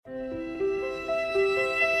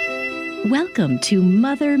Welcome to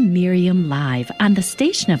Mother Miriam Live on the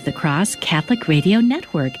Station of the Cross Catholic Radio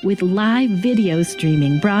Network with live video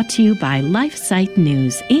streaming brought to you by LifeSite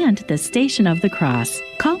News and the Station of the Cross.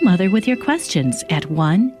 Call Mother with your questions at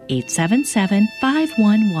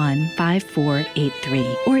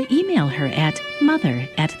 1-877-511-5483 or email her at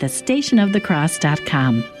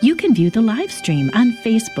mother@thestationofthecross.com. You can view the live stream on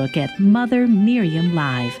Facebook at Mother Miriam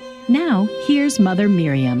Live. Now, here's Mother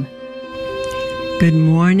Miriam. Good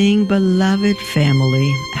morning, beloved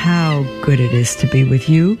family. How good it is to be with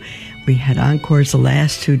you. We had encores the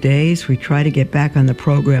last 2 days. We tried to get back on the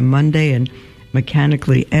program Monday, and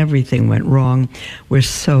mechanically everything went wrong. We're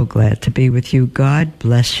so glad to be with you. God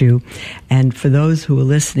bless you. And for those who are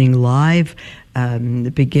listening live,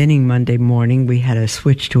 the beginning Monday morning, we had a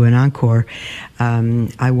switch to an encore.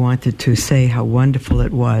 I wanted to say how wonderful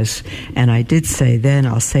it was, and I did say then,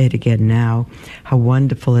 I'll say it again now, how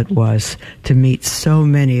wonderful it was to meet so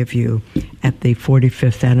many of you at the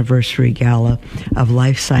 45th anniversary gala of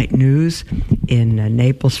LifeSite News in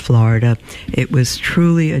Naples, Florida. It was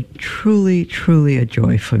truly a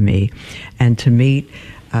joy for me, and to meet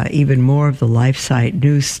even more of the LifeSite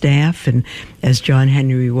News staff. And as John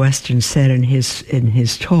Henry Weston said in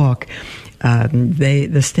his talk,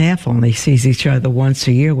 the staff only sees each other once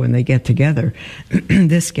a year when they get together.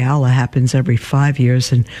 This gala happens every 5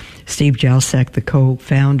 years, and Steve Jalsek, the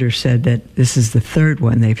co-founder, said that this is the third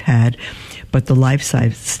one they've had. But the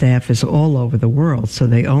LifeSite staff is all over the world, so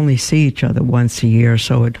they only see each other once a year.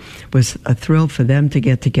 So it was a thrill for them to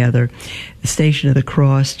get together. The Station of the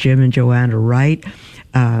Cross, Jim and Joanna Wright,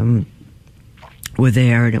 were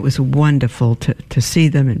there, and it was wonderful to see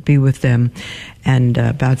them and be with them. And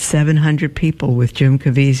about 700 people with Jim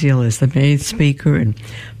Caviezel as the main speaker, and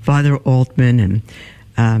Father Altman,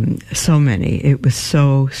 and so many. It was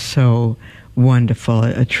so wonderful,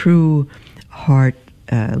 a true heart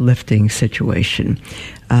lifting situation,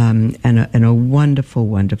 and a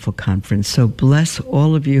wonderful conference. So bless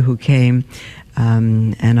all of you who came,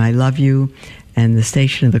 and I love you. And the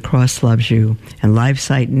Station of the Cross loves you, and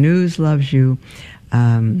LifeSite News loves you,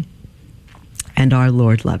 and our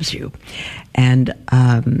Lord loves you. And,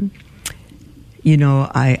 I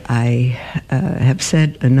have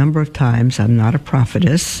said a number of times, I'm not a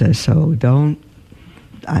prophetess, so I'm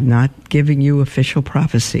not giving you official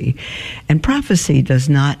prophecy. And prophecy does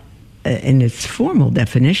not, in its formal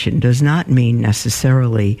definition, does not mean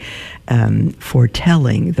necessarily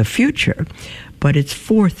foretelling the future. But it's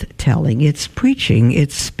forthtelling, it's preaching,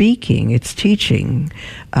 it's speaking, it's teaching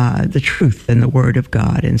the truth and the Word of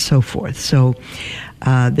God and so forth. So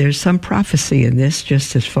there's some prophecy in this,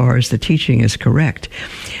 just as far as the teaching is correct.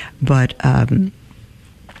 But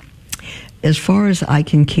as far as I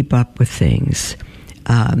can keep up with things,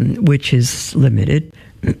 which is limited,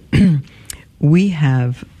 we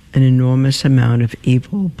have an enormous amount of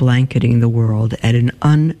evil blanketing the world at an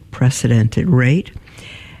unprecedented rate.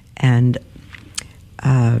 And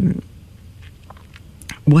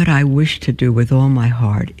what I wish to do with all my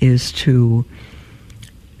heart is to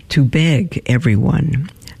beg everyone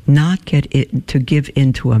not to give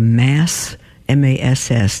into a mass,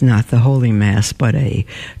 M-A-S-S, not the Holy Mass, but a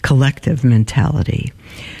collective mentality.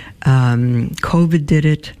 COVID did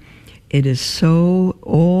it. It is so,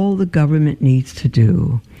 all the government needs to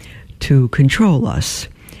do to control us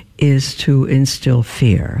is to instill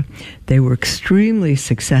fear. They were extremely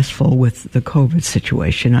successful with the COVID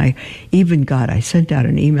situation. I sent out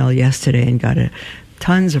an email yesterday and got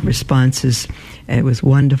tons of responses. It was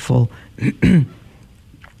wonderful.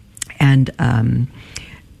 And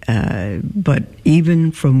but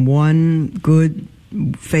even from one good,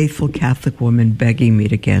 faithful Catholic woman begging me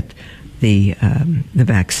to get the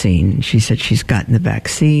vaccine. She said she's gotten the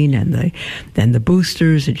vaccine and then the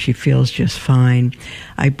boosters, and she feels just fine.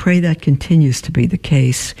 I pray that continues to be the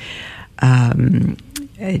case.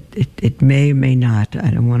 It may or may not.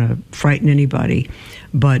 I don't want to frighten anybody,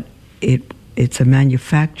 but it's a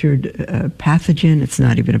manufactured pathogen. It's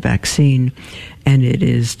not even a vaccine, and it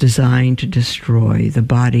is designed to destroy the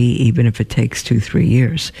body, even if it takes 2-3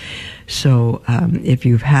 years. So if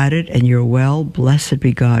you've had it and you're well, blessed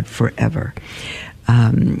be God forever.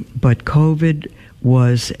 But COVID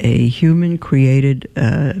was a human-created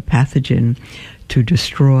pathogen to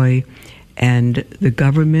destroy, and the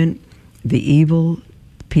government, the evil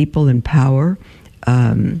people in power,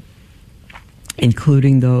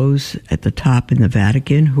 including those at the top in the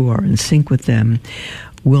Vatican who are in sync with them,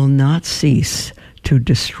 will not cease to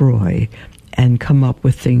destroy and come up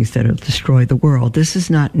with things that will destroy the world. This is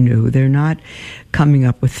not new. They're not coming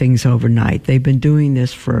up with things overnight. They've been doing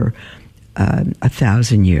this for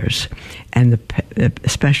 1,000 years, and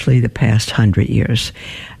especially the past 100 years.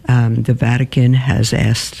 The Vatican has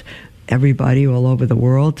asked everybody all over the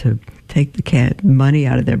world to take the money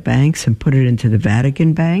out of their banks and put it into the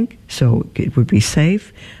Vatican Bank so it would be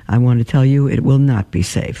safe. I want to tell you it will not be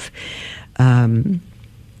safe.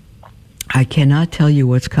 I cannot tell you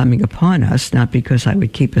what's coming upon us, not because I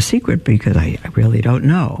would keep a secret, because I really don't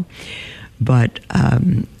know. But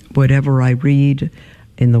whatever I read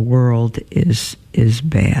in the world is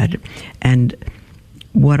bad. And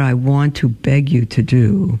what I want to beg you to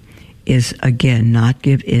do is, again, not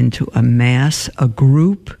give in to a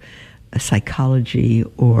group, a psychology,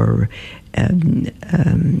 or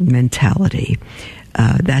mentality.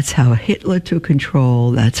 That's how Hitler took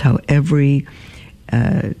control. That's how every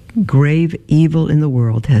grave evil in the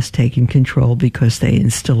world has taken control, because they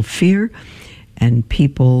instill fear, and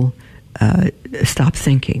people stop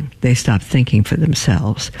thinking. They stop thinking for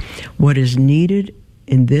themselves. What is needed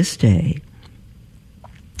in this day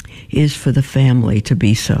is for the family to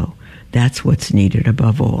be so. That's what's needed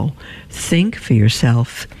above all. Think for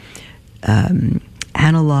yourself,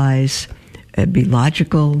 analyze, be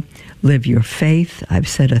logical, live your faith. I've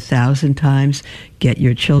said 1,000 times, get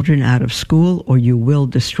your children out of school or you will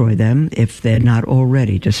destroy them if they're not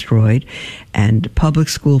already destroyed. And public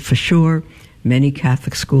school for sure. Many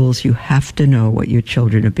Catholic schools, you have to know what your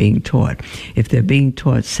children are being taught. If they're being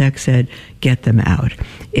taught sex ed, get them out.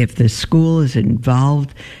 If the school is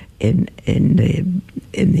involved in the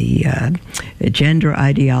gender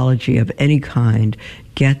ideology of any kind,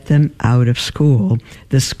 get them out of school.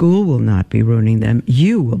 The school will not be ruining them.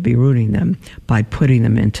 You will be ruining them by putting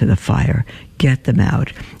them into the fire. Get them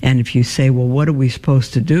out. And if you say, well, what are we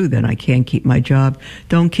supposed to do? Then I can't keep my job.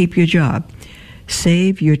 Don't keep your job.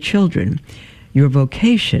 Save your children. Your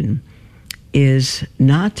vocation is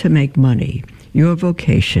not to make money. Your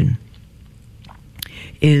vocation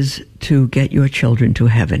is to get your children to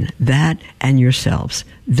heaven. That and yourselves.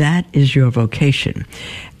 That is your vocation.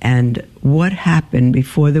 And what happened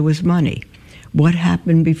before there was money? What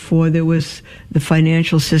happened before there was the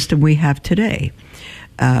financial system we have today,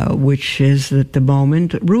 which is at the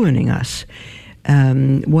moment ruining us?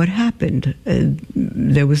 What happened?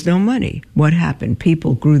 There was no money. What happened?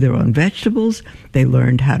 People grew their own vegetables. They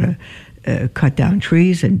learned how to cut down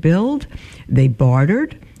trees and build. They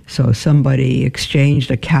bartered. So somebody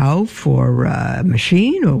exchanged a cow for a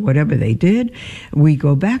machine or whatever they did. We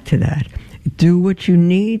go back to that. Do what you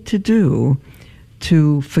need to do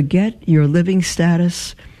to forget your living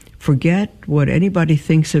status, forget what anybody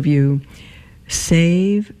thinks of you,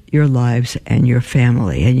 save your lives and your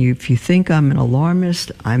family. And if you think I'm an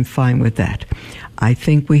alarmist, I'm fine with that. I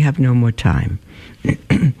think we have no more time.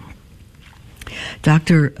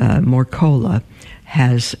 Dr. Morcola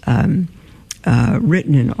has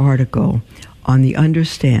written an article on the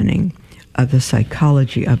understanding of the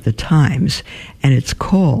psychology of the times, and it's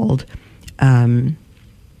called The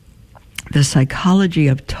Psychology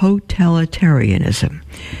of Totalitarianism.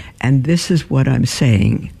 And this is what I'm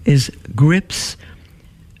saying, is grips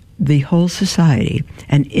the whole society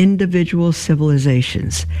and individual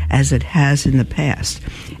civilizations as it has in the past.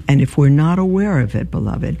 And if we're not aware of it,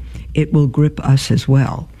 beloved, it will grip us as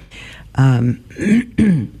well.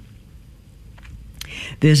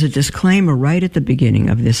 There's a disclaimer right at the beginning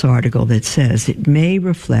of this article that says it may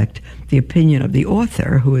reflect the opinion of the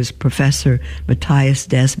author, who is Professor Matthias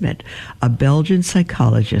Desmet, a Belgian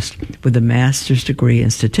psychologist with a master's degree in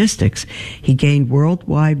statistics. He gained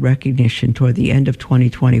worldwide recognition toward the end of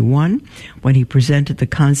 2021 when he presented the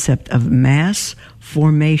concept of mass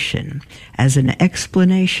formation as an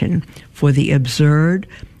explanation for the absurd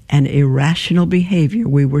and irrational behavior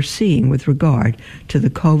we were seeing with regard to the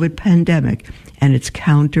COVID pandemic and its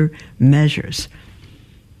countermeasures.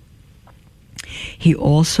 He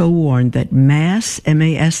also warned that mass,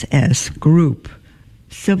 M-A-S-S, group,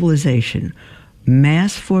 civilization,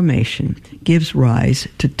 mass formation gives rise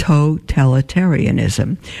to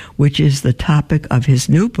totalitarianism, which is the topic of his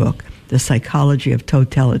new book, The Psychology of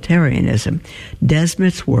Totalitarianism.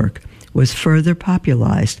 Desmet's work was further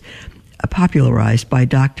popularized by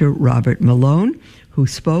Dr. Robert Malone, who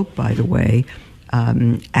spoke, by the way,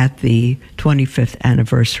 at the 25th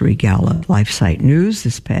anniversary gala LifeSite News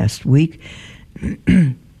this past week.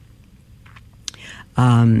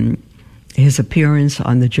 His appearance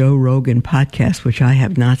on the Joe Rogan podcast, which I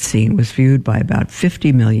have not seen, was viewed by about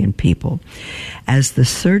 50 million people. As the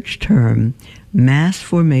search term mass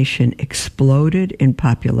formation exploded in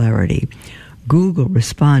popularity, Google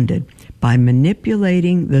responded by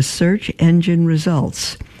manipulating the search engine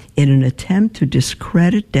results in an attempt to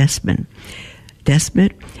discredit Desmet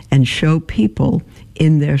and show people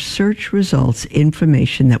in their search results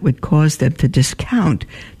information that would cause them to discount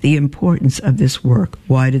the importance of this work.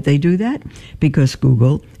 Why did they do that? Because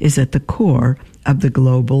Google is at the core of the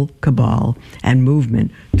global cabal and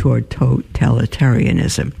movement toward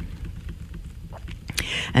totalitarianism.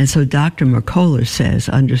 And so Dr. Mercola says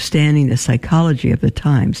understanding the psychology of the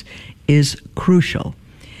times is crucial.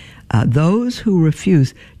 Those who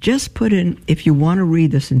refuse, just put in, if you want to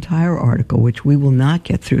read this entire article, which we will not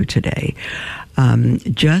get through today,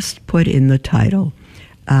 just put in the title,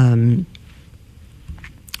 let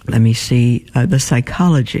me see, the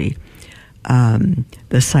psychology of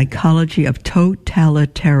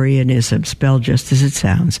totalitarianism, spelled just as it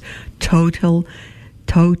sounds,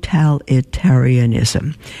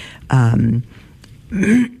 totalitarianism.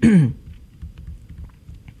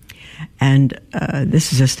 And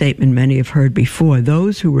this is a statement many have heard before.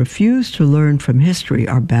 Those who refuse to learn from history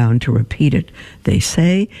are bound to repeat it, they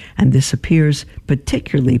say, and this appears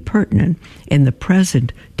particularly pertinent in the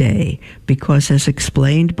present day because, as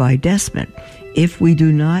explained by Desmond, if we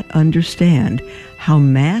do not understand how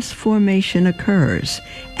mass formation occurs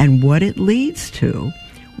and what it leads to,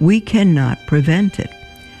 we cannot prevent it.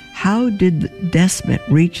 How did Desmond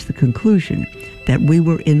reach the conclusion that we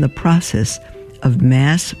were in the process of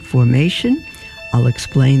mass formation? I'll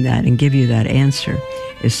explain that and give you that answer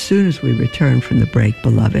as soon as we return from the break,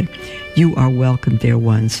 beloved. You are welcome, dear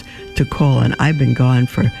ones, to call. And I've been gone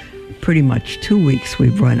for pretty much 2 weeks.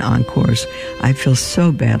 We've run encores. I feel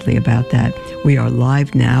so badly about that. We are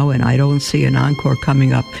live now, and I don't see an encore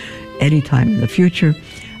coming up anytime in the future.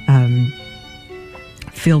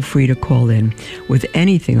 Feel free to call in with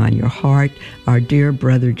anything on your heart. Our dear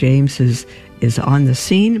brother James is on the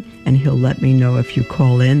scene, and he'll let me know if you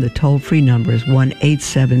call in. The toll-free number is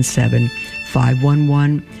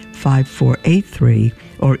 1-877-511-5483,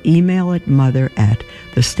 or email at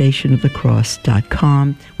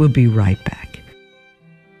mother@thestationofthecross.com. We'll be right back.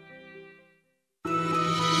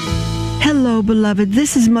 Hello, beloved.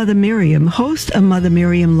 This is Mother Miriam, host of Mother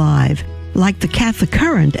Miriam Live. Like the Catholic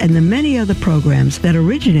Current and the many other programs that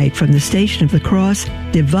originate from the Station of the Cross,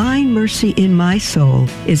 Divine Mercy in My Soul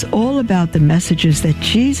is all about the messages that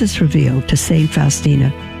Jesus revealed to St.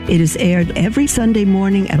 Faustina. It is aired every Sunday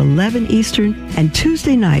morning at 11 Eastern and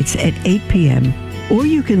Tuesday nights at 8 p.m. Or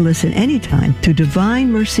you can listen anytime to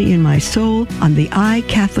Divine Mercy in My Soul on the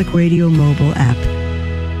iCatholic Radio mobile app.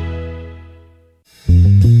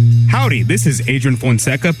 Howdy, this is Adrian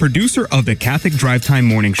Fonseca, producer of the Catholic Drive Time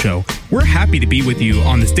Morning Show. We're happy to be with you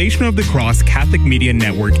on the Station of the Cross Catholic Media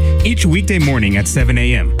Network each weekday morning at 7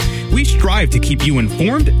 a.m. We strive to keep you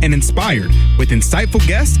informed and inspired with insightful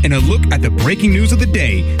guests and a look at the breaking news of the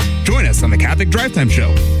day. Join us on the Catholic Drive Time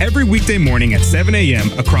Show every weekday morning at 7 a.m.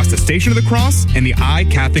 across the Station of the Cross and the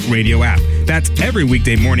iCatholic Radio app. That's every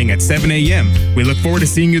weekday morning at 7 a.m. We look forward to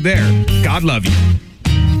seeing you there. God love you.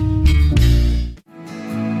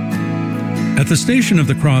 At the Station of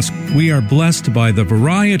the Cross, we are blessed by the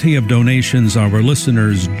variety of donations our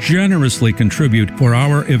listeners generously contribute for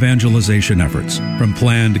our evangelization efforts, from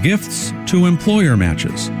planned gifts to employer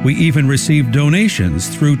matches. We even receive donations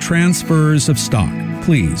through transfers of stock.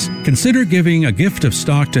 Please consider giving a gift of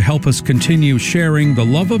stock to help us continue sharing the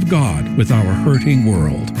love of God with our hurting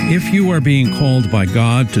world. If you are being called by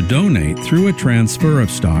God to donate through a transfer of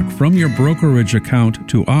stock from your brokerage account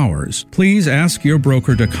to ours, please ask your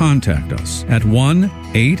broker to contact us at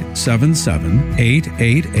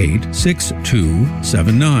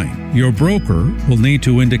 1-877-888-6279. Your broker will need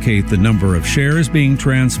to indicate the number of shares being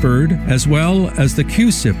transferred as well as the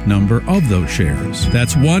QSIP number of those shares.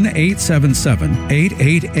 That's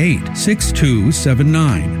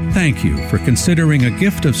 1-877-888-6279. Thank you for considering a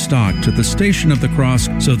gift of stock to the Station of the Cross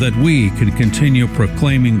so that we can continue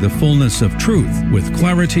proclaiming the fullness of truth with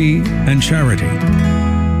clarity and charity.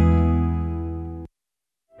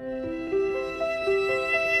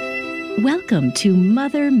 Welcome to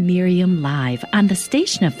Mother Miriam Live on the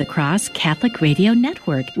Station of the Cross Catholic Radio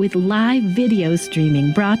Network with live video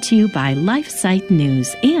streaming brought to you by LifeSite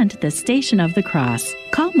News and the Station of the Cross.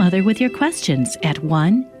 Call Mother with your questions at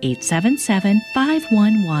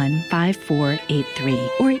 1-877-511-5483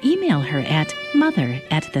 or email her at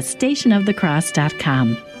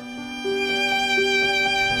mother@thestationofthecross.com.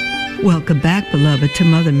 Welcome back, beloved, to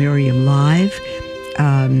Mother Miriam Live.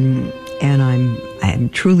 And I am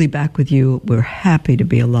truly back with you. We're happy to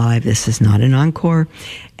be alive. This is not an encore.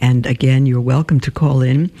 And again, you're welcome to call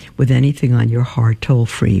in with anything on your heart, toll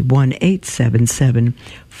free,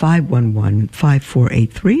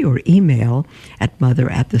 1-877-511-5483, or email at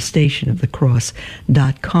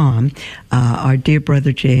mother@thestationofthecross.com. Our dear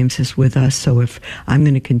brother James is with us, so if I'm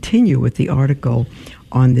going to continue with the article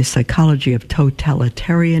on the psychology of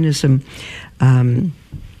totalitarianism.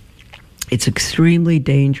 It's extremely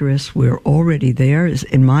dangerous. We're already there.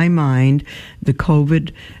 In my mind, the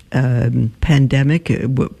COVID pandemic,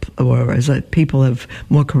 or as people have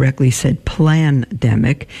more correctly said,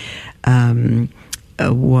 plandemic,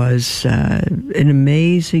 was an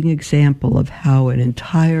amazing example of how an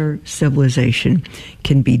entire civilization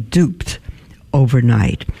can be duped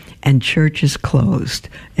overnight, and churches closed,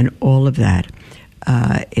 and all of that.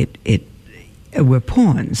 We're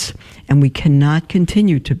pawns, and we cannot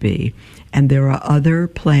continue to be. And there are other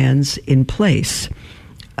plans in place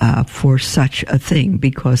for such a thing,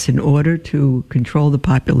 because in order to control the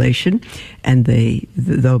population and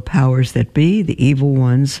the powers that be, the evil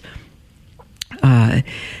ones,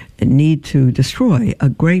 need to destroy a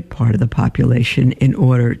great part of the population in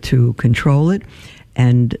order to control it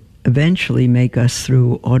and eventually make us,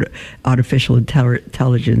 through artificial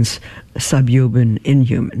intelligence, subhuman,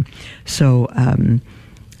 inhuman. So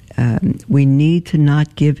we need to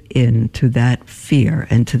not give in to that fear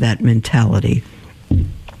and to that mentality.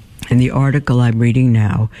 In the article I'm reading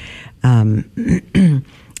now by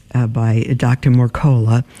Dr.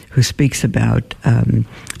 Mercola, who speaks about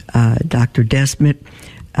Dr. Desmet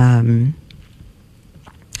on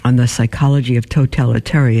the psychology of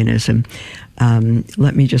totalitarianism,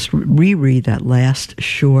 let me just reread that last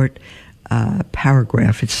short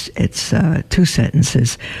paragraph. It's 2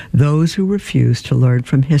 sentences. Those who refuse to learn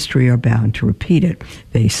from history are bound to repeat it,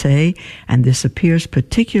 they say, and this appears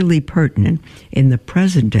particularly pertinent in the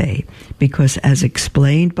present day because, as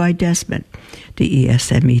explained by Desmet,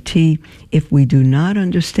 DESMET, if we do not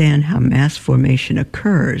understand how mass formation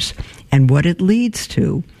occurs and what it leads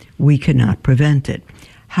to, we cannot prevent it.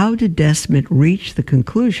 How did Desmet reach the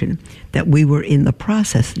conclusion that we were in the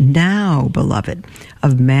process now, beloved,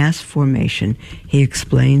 of mass formation? He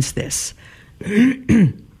explains this.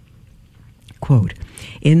 Quote,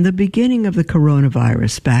 in the beginning of the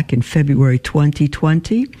coronavirus back in February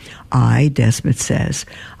 2020, Desmet says,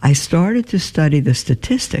 I started to study the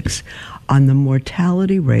statistics on the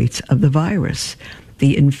mortality rates of the virus,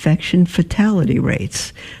 the infection fatality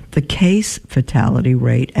rates, the case fatality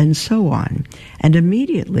rate, and so on. And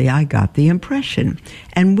immediately I got the impression,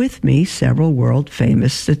 and with me several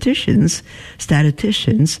world-famous statisticians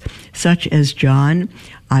such as John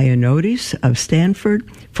Ioannidis of Stanford,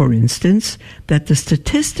 for instance, that the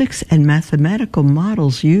statistics and mathematical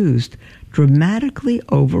models used dramatically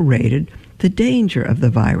overrated the danger of the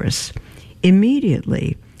virus.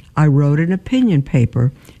 Immediately, I wrote an opinion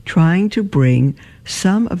paper trying to bring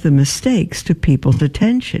some of the mistakes to people's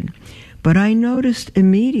attention, but I noticed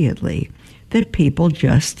immediately that people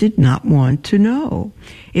just did not want to know.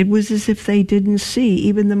 It was as if they didn't see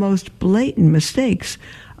even the most blatant mistakes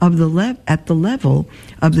of at the level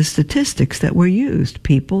of the statistics that were used.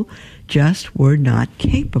 People just were not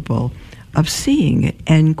capable of seeing it,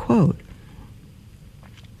 end quote.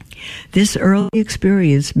 This early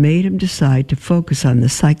experience made him decide to focus on the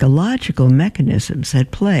psychological mechanisms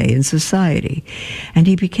at play in society, and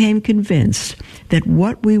he became convinced that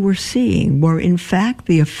what we were seeing were in fact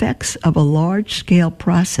the effects of a large-scale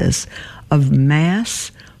process of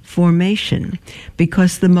mass formation,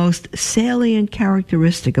 because the most salient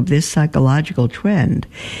characteristic of this psychological trend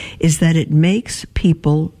is that it makes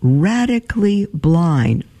people radically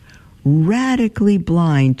blind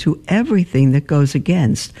to everything that goes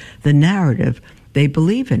against the narrative they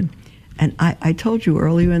believe in. And I told you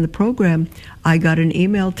earlier in the program, I got an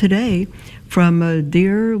email today from a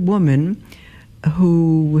dear woman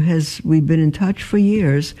we've been in touch for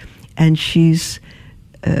years, and she's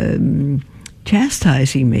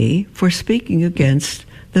chastising me for speaking against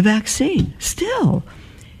the vaccine. Still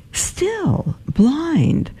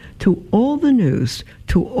blind to all the news,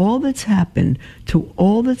 to all that's happened, to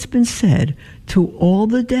all that's been said, to all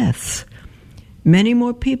the deaths. Many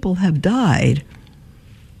more people have died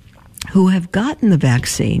who have gotten the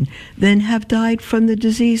vaccine than have died from the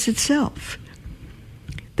disease itself.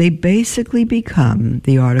 They basically become,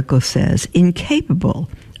 the article says, incapable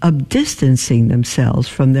of distancing themselves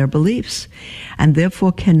from their beliefs, and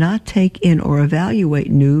therefore cannot take in or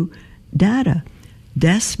evaluate new data.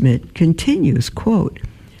 Desmet continues, quote,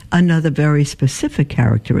 another very specific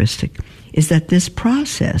characteristic is that this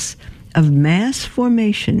process of mass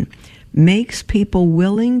formation makes people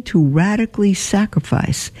willing to radically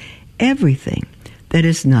sacrifice everything that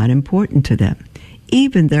is not important to them,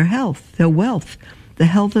 even their health, their wealth, the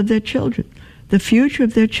health of their children, the future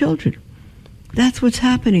of their children. That's what's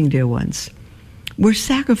happening, dear ones. We're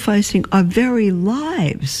sacrificing our very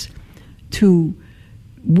lives to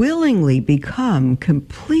willingly become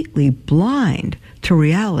completely blind to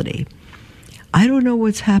reality. I don't know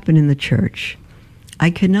what's happened in the church. I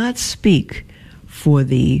cannot speak for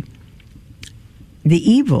the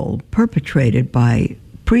evil perpetrated by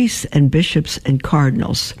priests and bishops and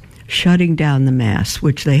cardinals shutting down the Mass,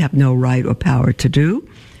 which they have no right or power to do.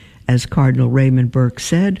 As Cardinal Raymond Burke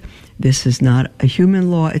said, this is not a human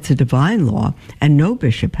law, it's a divine law, and no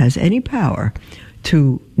bishop has any power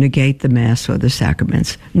to negate the Mass or the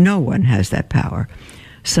sacraments. No one has that power.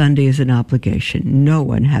 Sunday is an obligation. No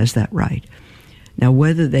one has that right. Now,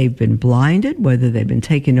 whether they've been blinded, whether they've been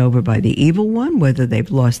taken over by the evil one, whether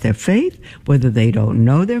they've lost their faith, whether they don't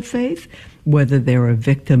know their faith, whether they're a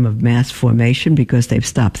victim of mass formation because they've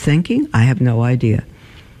stopped thinking, I have no idea.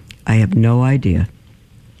 I have no idea.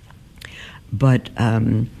 But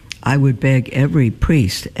I would beg every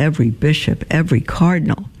priest, every bishop, every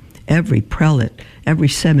cardinal, every prelate, every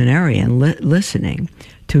seminarian listening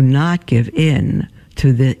to not give in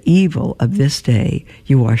to the evil of this day.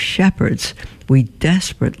 You are shepherds. We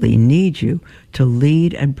desperately need you to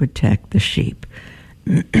lead and protect the sheep.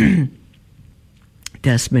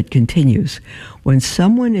 Desmet continues, when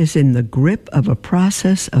someone is in the grip of a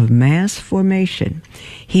process of mass formation,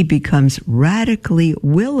 he becomes radically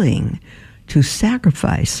willing to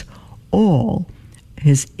sacrifice all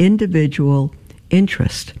his individual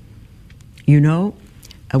interest. You know,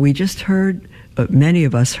 we just heard, many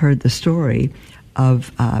of us heard the story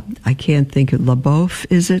of, I can't think of, LaBeouf,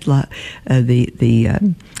 is it?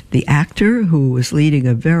 The actor who was leading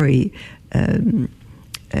a very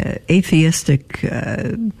atheistic,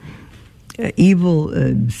 evil,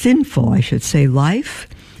 sinful, I should say, life,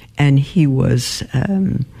 and he was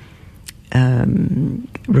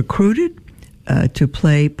recruited to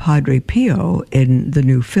play Padre Pio in the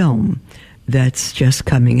new film that's just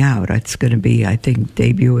coming out. It's going to be, I think,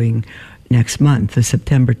 debuting next month,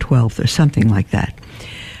 September 12th or something like that.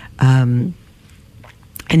 And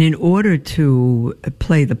in order to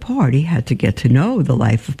play the part, he had to get to know the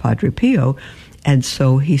life of Padre Pio, and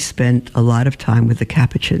so he spent a lot of time with the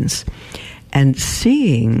Capuchins. And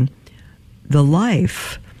seeing the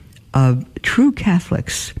life of true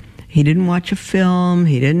Catholics, he didn't watch a film,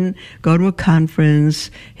 he didn't go to a conference,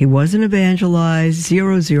 he wasn't evangelized,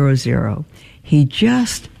 000. He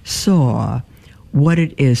just saw what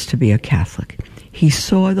it is to be a Catholic. He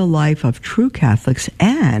saw the life of true Catholics,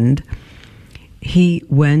 and he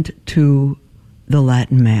went to the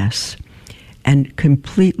Latin Mass and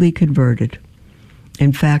completely converted.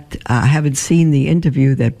 In fact, I haven't seen the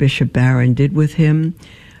interview that Bishop Barron did with him,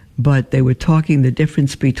 but they were talking the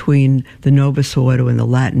difference between the Novus Ordo and the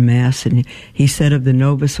Latin Mass, and he said of the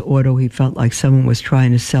Novus Ordo, he felt like someone was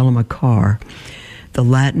trying to sell him a car. The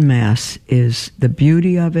Latin Mass is the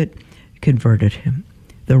beauty of it, converted him.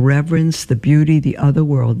 The reverence, the beauty, the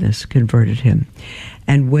otherworldness converted him.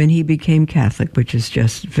 And when he became Catholic, which is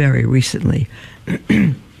just very recently,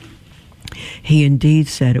 he indeed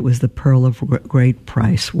said it was the pearl of great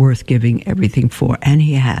price, worth giving everything for. And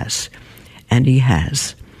he has. And he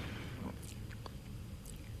has.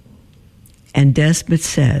 And Desmet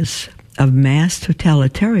says of mass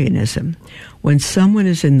totalitarianism, when someone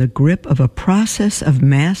is in the grip of a process of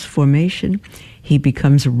mass formation, he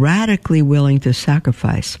becomes radically willing to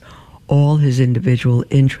sacrifice all his individual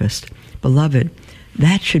interest. Beloved,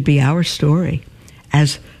 that should be our story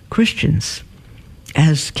as Christians,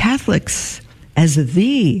 as Catholics, as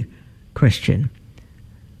the Christian,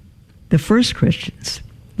 the first Christians,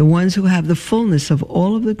 the ones who have the fullness of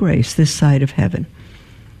all of the grace this side of heaven.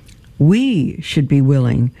 We should be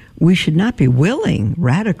willing. We should not be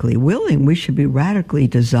radically willing. We should be radically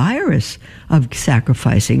desirous of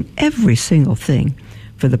sacrificing every single thing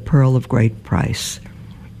for the pearl of great price.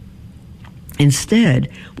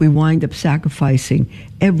 Instead, we wind up sacrificing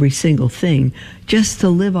every single thing just to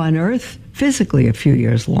live on earth physically a few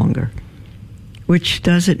years longer, which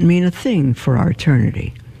doesn't mean a thing for our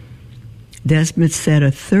eternity. Desmet said a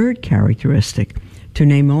third characteristic, to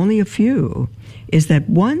name only a few, is that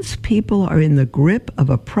once people are in the grip of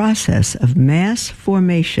a process of mass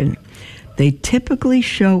formation, they typically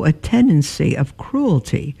show a tendency of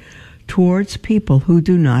cruelty towards people who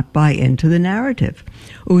do not buy into the narrative,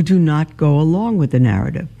 who do not go along with the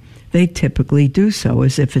narrative. They typically do so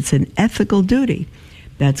as if it's an ethical duty.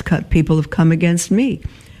 People have come against me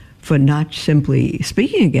for not simply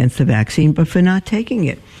speaking against the vaccine, but for not taking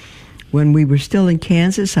it. When we were still in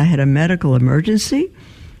Kansas, I had a medical emergency,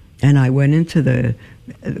 and I went into the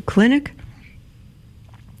clinic,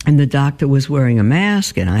 and the doctor was wearing a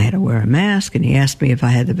mask, and I had to wear a mask, and he asked me if I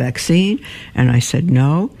had the vaccine, and I said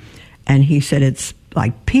no. And he said, it's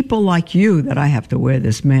like people like you that I have to wear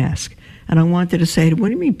this mask. And I wanted to say, what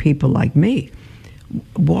do you mean people like me?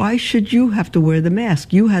 Why should you have to wear the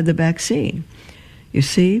mask? You had the vaccine. You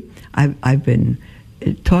see, I've been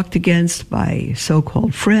talked against by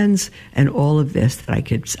so-called friends and all of this,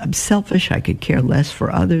 that I'm selfish, I could care less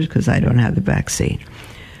for others because I don't have the vaccine.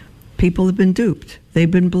 People have been duped. They've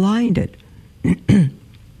been blinded.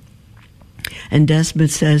 And Desmond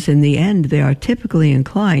says, in the end, they are typically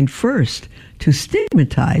inclined first to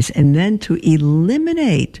stigmatize and then to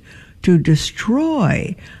eliminate, to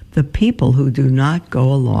destroy the people who do not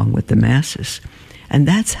go along with the masses. And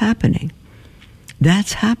that's happening.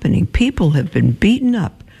 That's happening. People have been beaten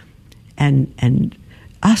up and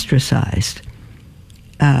ostracized,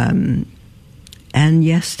 and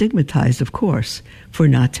yes, stigmatized, of course, for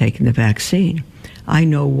not taking the vaccine. I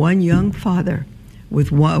know one young father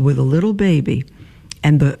with a little baby,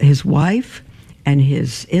 and his wife and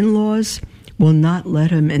his in-laws will not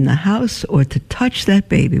let him in the house or to touch that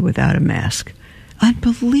baby without a mask.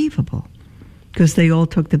 Unbelievable, because they all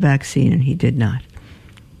took the vaccine and he did not.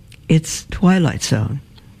 It's Twilight Zone.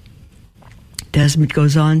 Desmond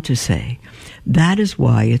goes on to say, that is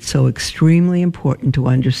why it's so extremely important to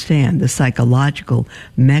understand the psychological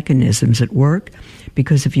mechanisms at work,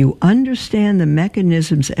 because if you understand the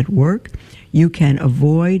mechanisms at work, you can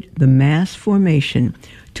avoid the mass formation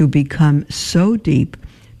to become so deep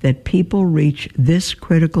that people reach this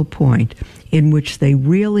critical point in which they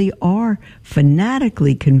really are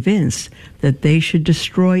fanatically convinced that they should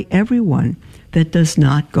destroy everyone that does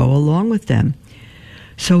not go along with them.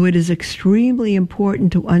 So it is extremely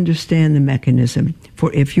important to understand the mechanism,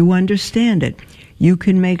 for if you understand it, you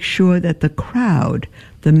can make sure that the crowd,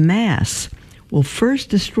 the mass, will first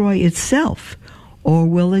destroy itself or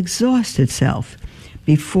will exhaust itself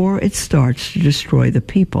before it starts to destroy the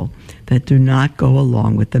people that do not go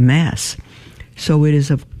along with the mass. So it is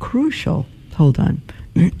of crucial,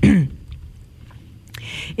 it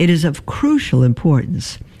is of crucial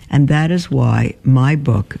importance, and that is why my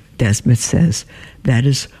book, Desmond says, that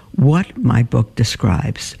is what my book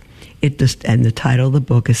describes. And the title of the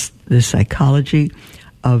book is The Psychology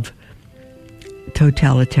of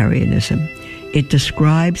Totalitarianism. It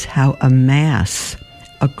describes how a mass,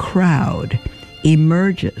 a crowd,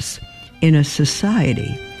 emerges in a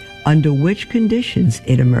society, under which conditions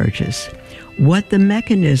it emerges, what the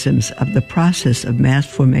mechanisms of the process of mass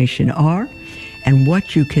formation are, and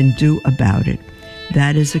what you can do about it.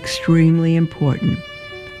 That is extremely important.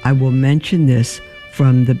 I will mention this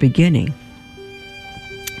from the beginning.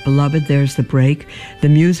 Beloved, there's the break, the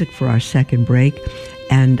music for our second break,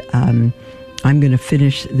 and I'm going to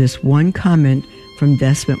finish this one comment from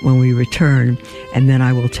Desmond when we return, and then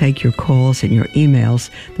I will take your calls and your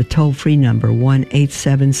emails. The toll-free number,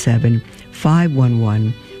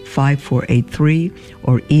 1-877-511-5483,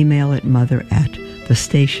 or email at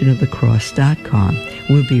mother@thestationofthecross.com.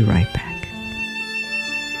 We'll be right back.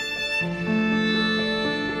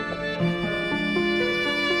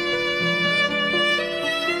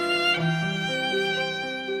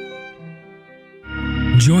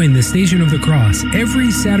 Join the Station of the Cross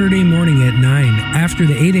every Saturday morning at 9 after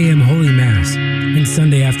the 8 a.m. Holy Mass and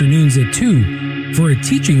Sunday afternoons at 2 for a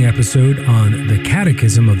teaching episode on the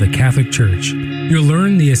Catechism of the Catholic Church. You'll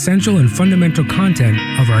learn the essential and fundamental content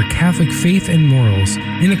of our Catholic faith and morals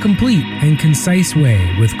in a complete and concise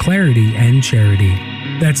way with clarity and charity.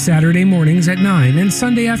 That's Saturday mornings at 9 and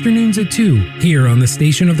Sunday afternoons at 2 here on the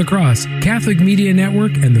Station of the Cross, Catholic Media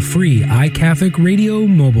Network, and the free iCatholic Radio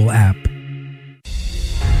mobile app.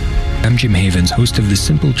 I'm Jim Havens, host of The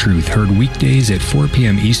Simple Truth, heard weekdays at 4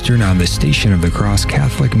 p.m. Eastern on the Station of the Cross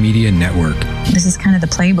Catholic Media Network. This is kind of the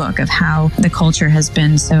playbook of how the culture has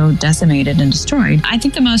been so decimated and destroyed. I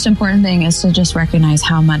think the most important thing is to just recognize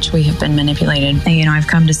how much we have been manipulated. And, I've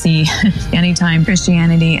come to see anytime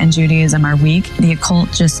Christianity and Judaism are weak, the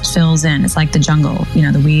occult just fills in. It's like the jungle.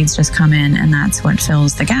 The weeds just come in, and that's what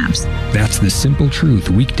fills the gaps. That's The Simple Truth,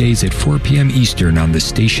 weekdays at 4 p.m. Eastern on the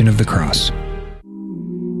Station of the Cross.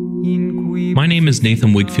 My name is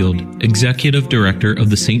Nathan Wigfield, Executive Director of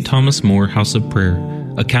the St. Thomas More House of Prayer,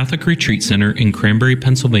 a Catholic retreat center in Cranberry,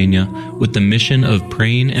 Pennsylvania, with the mission of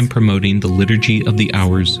praying and promoting the Liturgy of the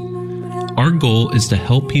Hours. Our goal is to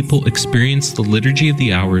help people experience the Liturgy of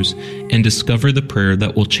the Hours and discover the prayer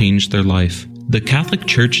that will change their life. The Catholic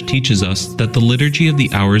Church teaches us that the Liturgy of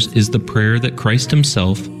the Hours is the prayer that Christ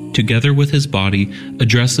Himself, together with His body,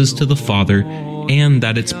 addresses to the Father, and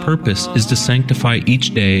that its purpose is to sanctify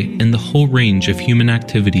each day in the whole range of human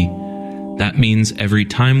activity. That means every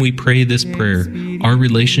time we pray this prayer, our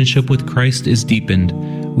relationship with Christ is deepened.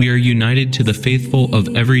 We are united to the faithful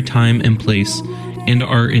of every time and place, and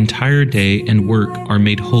our entire day and work are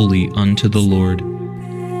made holy unto the Lord.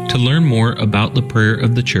 To learn more about the prayer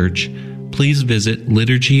of the Church, please visit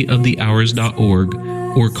liturgyofthehours.org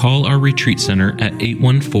or call our retreat center at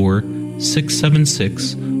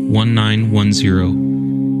 814-676-1910.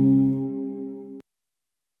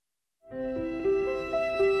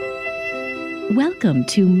 Welcome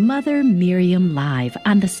to Mother Miriam Live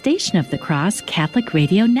on the Station of the Cross Catholic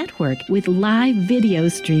Radio Network with live video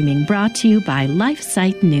streaming brought to you by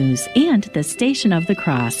LifeSite News and the Station of the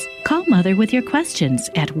Cross. Call Mother with your questions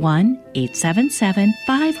at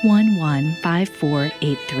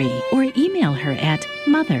 1-877-511-5483 or email her at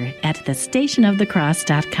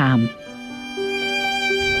mother@thestationofthecross.com.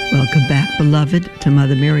 Welcome back, beloved, to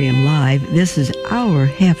Mother Miriam Live. This is our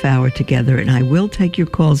half hour together, and I will take your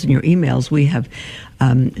calls and your emails. We have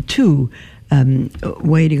two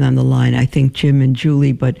waiting on the line, I think Jim and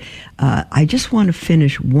Julie, but I just want to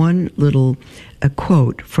finish one little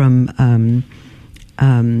quote from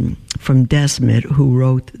Desmet, who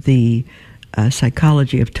wrote The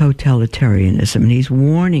Psychology of Totalitarianism, and he's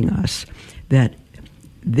warning us that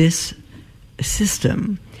this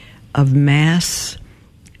system of mass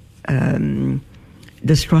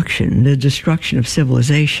destruction, the destruction of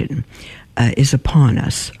civilization, is upon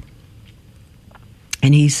us.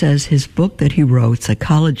 And he says his book that he wrote,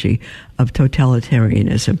 Psychology of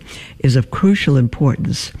Totalitarianism, is of crucial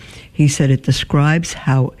importance. He said it describes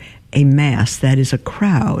how a mass, that is a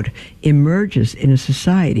crowd, emerges in a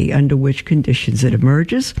society, under which conditions it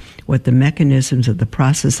emerges, what the mechanisms of the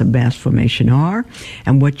process of mass formation are,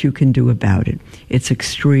 and what you can do about it. It's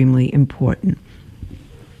extremely important.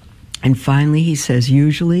 And finally, he says,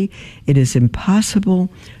 usually it is impossible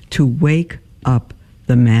to wake up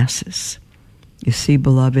the masses. You see,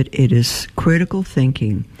 beloved, it is critical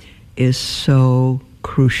thinking is so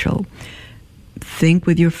crucial. Think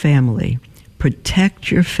with your family. Protect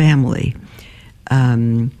your family.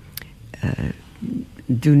 Do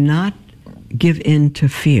not give in to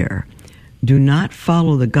fear. Do not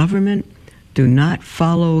follow the government. Do not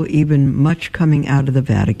follow even much coming out of the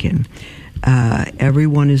Vatican.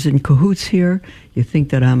 Everyone is in cahoots here. You think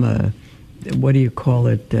that I'm a, what do you call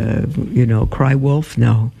it, cry wolf?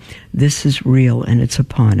 No, this is real and it's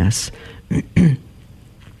upon us.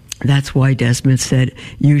 That's why Desmond said,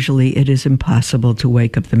 usually it is impossible to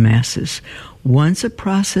wake up the masses. Once a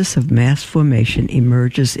process of mass formation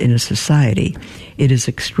emerges in a society, it is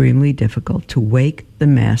extremely difficult to wake the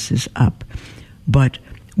masses up. But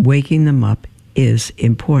waking them up is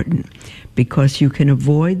important, because you can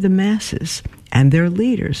avoid the masses and their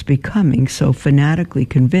leaders becoming so fanatically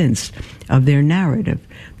convinced of their narrative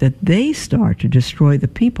that they start to destroy the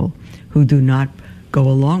people who do not go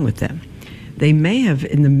along with them. They may have,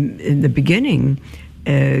 in the beginning,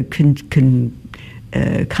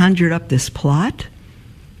 conjured up this plot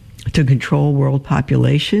to control world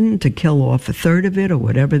population, to kill off a third of it, or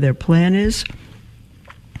whatever their plan is.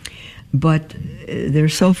 But they're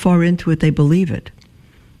so far into it, they believe it.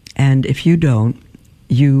 And if you don't,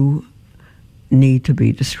 you need to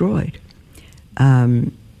be destroyed.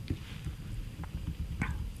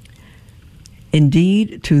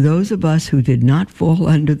 Indeed, to those of us who did not fall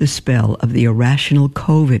under the spell of the irrational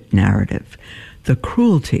COVID narrative, the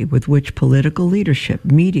cruelty with which political leadership,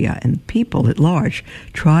 media, and people at large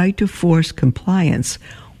tried to force compliance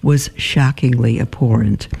was shockingly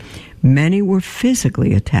abhorrent. Many were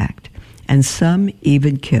physically attacked, and some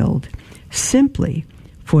even killed, simply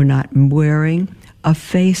for not wearing a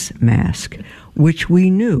face mask, which we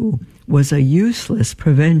knew was a useless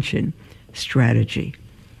prevention strategy.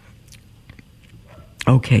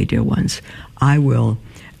 Okay, dear ones, I will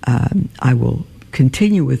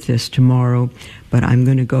continue with this tomorrow, but I'm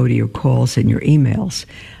going to go to your calls and your emails.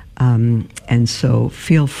 And so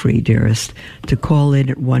feel free, dearest, to call in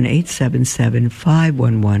at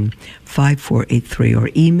 1-877-511-5483 or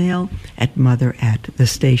email at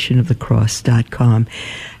mother@thestationofthecross.com.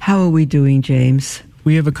 How are we doing, James?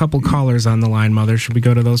 We have a couple callers on the line, Mother. Should we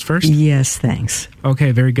go to those first? Yes, thanks.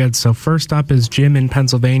 Okay, very good. So first up is Jim in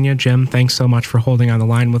Pennsylvania. Jim, thanks so much for holding on the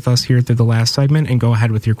line with us here through the last segment, and go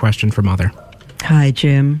ahead with your question for Mother. Hi,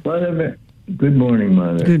 Jim. Good morning,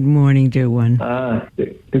 Mother. Good morning, dear one.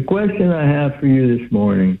 The question I have for you this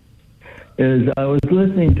morning is, I was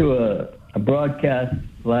listening to a broadcast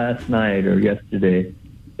last night or yesterday.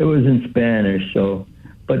 It was in Spanish,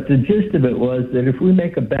 but the gist of it was that if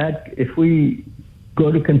we go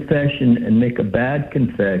to confession and make a bad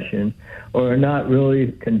confession, or are not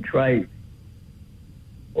really contrite,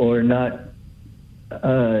 or not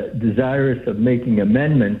desirous of making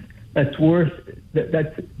amendments, that's worse.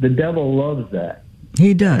 That's the devil loves that.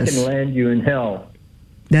 He does. It can land you in hell.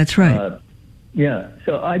 That's right. Yeah.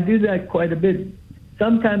 So I do that quite a bit.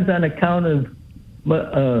 Sometimes on account of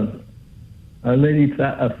Our Lady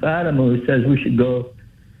of Fatima, who says we should go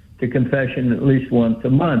to confession at least once a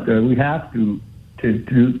month, or we have to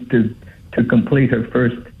complete her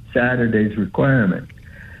first Saturday's requirement.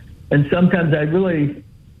 And sometimes I really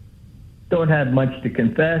don't have much to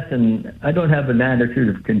confess, and I don't have an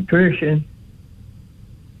attitude of contrition.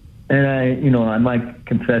 And I might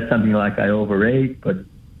confess something like I overate, but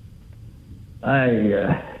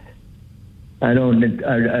I don't.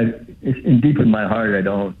 Deep in my heart, I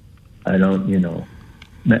don't.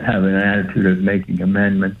 Have an attitude of making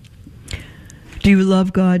amendments. Do you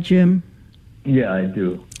love God, Jim? Yeah, I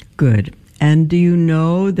do. Good. And do you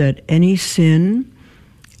know that any sin,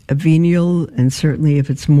 venial, and certainly if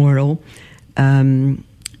it's mortal, is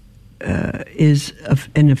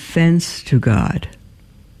an offense to God?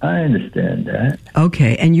 I understand that.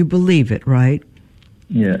 Okay, and you believe it, right?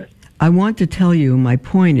 Yes. I want to tell you, my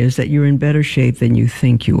point is that you're in better shape than you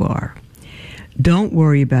think you are. Don't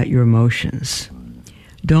worry about your emotions.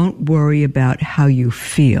 Don't worry about how you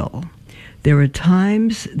feel. There are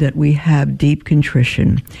times that we have deep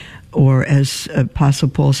contrition, or as Apostle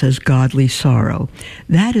Paul says, godly sorrow.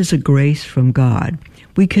 That is a grace from God.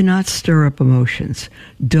 We cannot stir up emotions.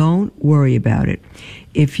 Don't worry about it.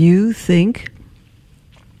 If you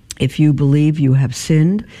believe you have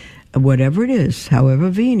sinned, whatever it is, however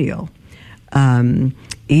venial,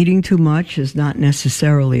 eating too much is not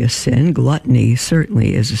necessarily a sin. Gluttony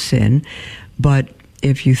certainly is a sin. But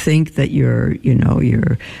if you think that you're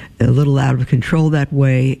a little out of control that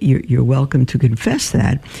way, you're welcome to confess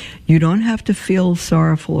that. You don't have to feel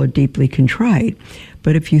sorrowful or deeply contrite.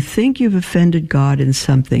 But if you think you've offended God in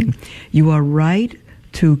something, you are right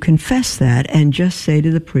to confess that and just say to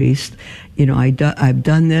the priest, I've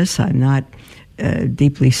done this. I'm not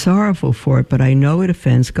deeply sorrowful for it, but I know it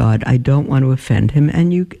offends God. I don't want to offend him,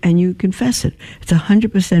 and you confess it. It's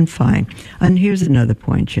 100% fine. And here's another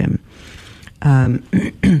point, Jim.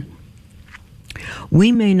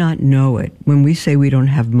 We may not know it when we say we don't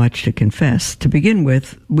have much to confess. To begin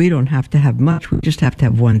with, we don't have to have much. We just have to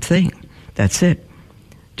have one thing. That's it.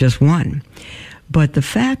 Just one. But the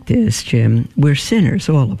fact is, Jim, we're sinners,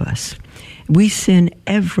 all of us. We sin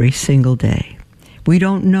every single day. We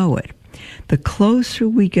don't know it. The closer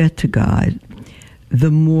we get to God,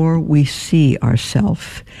 the more we see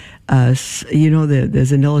ourselves.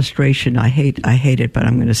 There's an illustration, I hate it, but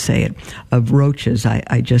I'm going to say it, of roaches.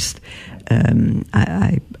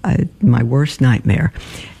 My worst nightmare.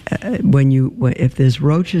 If there's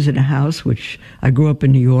roaches in a house, which I grew up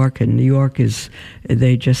in New York, and New York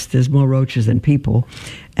there's more roaches than people.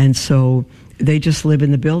 And so they just live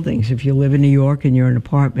in the buildings. If you live in New York and you're in an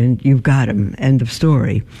apartment, you've got them. End of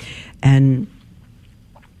story. And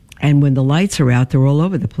when the lights are out, they're all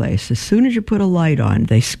over the place. As soon as you put a light on,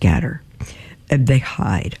 they scatter. And they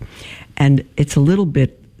hide. And it's a little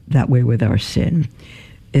bit that way with our sin.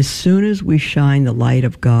 As soon as we shine the light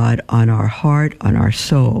of God on our heart, on our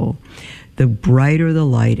soul, the brighter the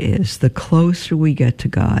light is, the closer we get to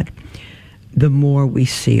God, the more we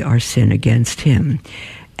see our sin against him.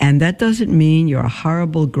 And that doesn't mean you're a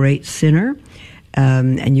horrible, great sinner,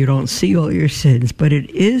 and you don't see all your sins, but it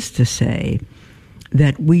is to say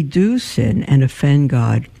that we do sin and offend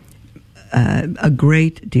God a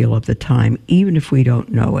great deal of the time, even if we don't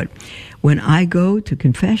know it. When I go to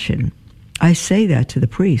confession, I say that to the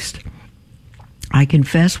priest. I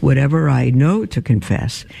confess whatever I know to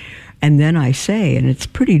confess. And then I say, and it's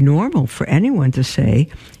pretty normal for anyone to say,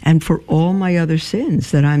 and for all my other sins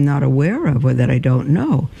that I'm not aware of or that I don't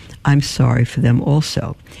know, I'm sorry for them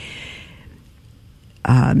also.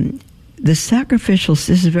 This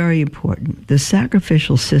is very important. The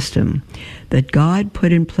sacrificial system that God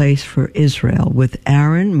put in place for Israel with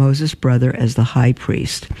Aaron, Moses' brother, as the high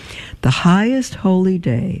priest, the highest holy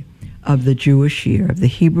day of the Jewish year, of the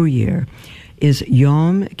Hebrew year, is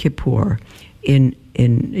Yom Kippur. In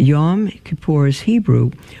Yom Kippur is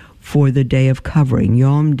Hebrew for the day of covering,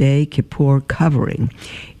 Yom Day Kippur, covering.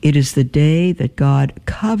 It is the day that God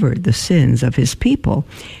covered the sins of his people,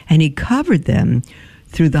 and he covered them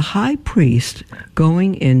through the high priest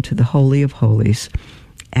going into the Holy of Holies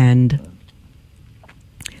and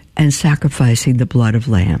sacrificing the blood of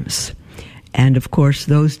lambs. And of course,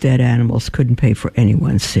 those dead animals couldn't pay for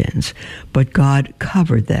anyone's sins, but God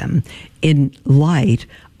covered them in light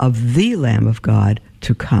of the Lamb of God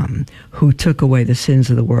to come, who took away the sins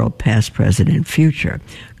of the world, past, present, and future.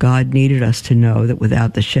 God needed us to know that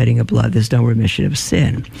without the shedding of blood, there's no remission of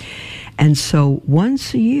sin. And so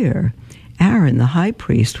once a year, Aaron, the high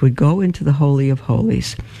priest, would go into the Holy of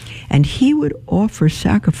Holies, and he would offer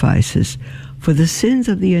sacrifices for the sins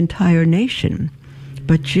of the entire nation.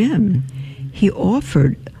 But Jim, he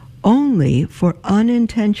offered only for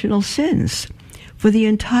unintentional sins, for the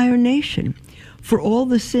entire nation, for all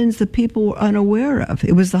the sins that people were unaware of.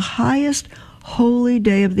 It was the highest holy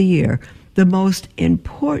day of the year. The most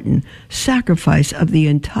important sacrifice of the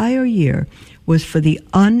entire year was for the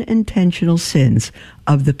unintentional sins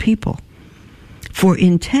of the people. For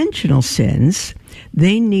intentional sins,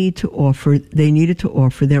 they needed to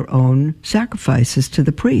offer their own sacrifices to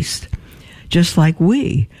the priest, just like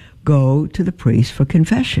we go to the priest for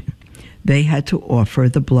confession. They had to offer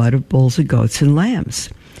the blood of bulls and goats and lambs,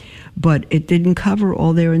 but it didn't cover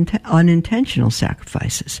all their unintentional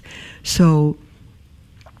sacrifices. So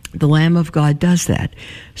the Lamb of God does that.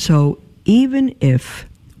 So even if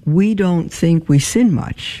we don't think we sin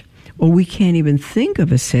much, or we can't even think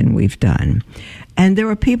of a sin we've done, and there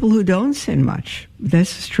are people who don't sin much.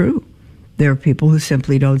 This is true. There are people who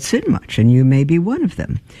simply don't sin much, and you may be one of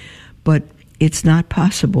them. But it's not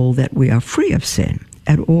possible that we are free of sin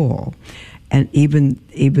at all. And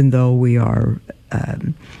even though we are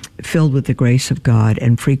filled with the grace of God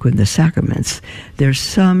and frequent the sacraments, there's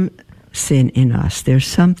some sin in us. There's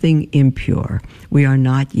something impure. We are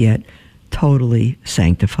not yet totally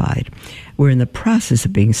sanctified. We're in the process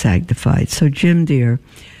of being sanctified. So, Jim, dear,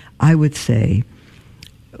 I would say,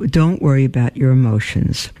 don't worry about your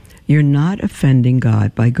emotions. You're not offending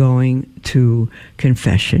God by going to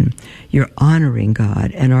confession. You're honoring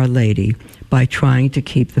God and Our Lady by trying to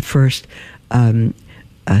keep the first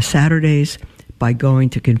Saturdays, by going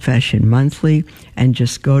to confession monthly, and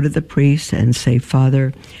just go to the priest and say,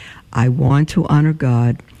 Father, I want to honor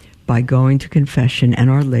God by going to confession and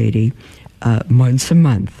Our Lady once a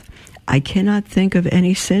month. I cannot think of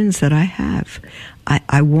any sins that I have.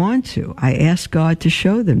 I want to. I ask God to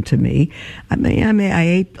show them to me. I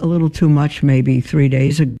ate a little too much maybe 3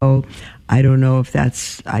 days ago. I don't know if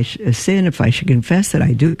that's a sin, if I should confess it.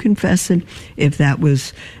 I do confess it. If that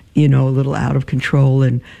was, a little out of control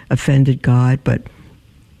and offended God. But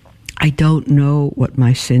I don't know what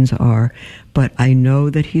my sins are. But I know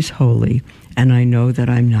that He's holy, and I know that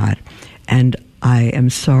I'm not. And I am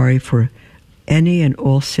sorry for any and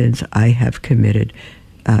all sins I have committed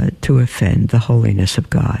to offend the holiness of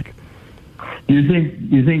God.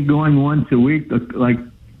 You think going once a week, like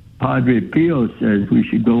Padre Pio says, we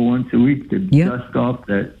should go once a week to dust off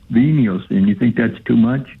that venial sin? You think that's too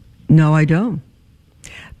much? No, I don't.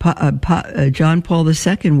 John Paul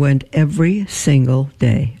II went every single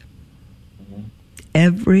day.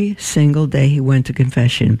 Every single day he went to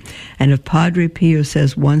confession. And if Padre Pio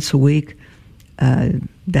says once a week,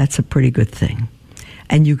 that's a pretty good thing.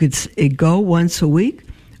 And you could go once a week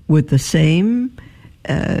with the same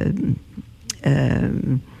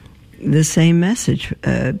message.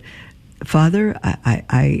 Father,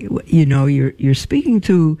 you're speaking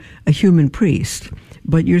to a human priest,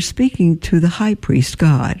 but you're speaking to the high priest,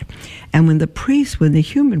 God. And when the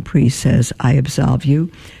human priest says, I absolve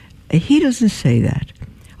you, he doesn't say that.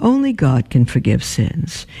 Only God can forgive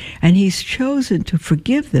sins. And He's chosen to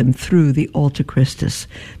forgive them through the Alter Christus,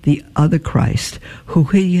 the other Christ, who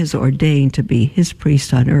He has ordained to be His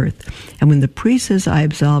priest on earth. And when the priest says, I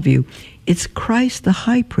absolve you, it's Christ the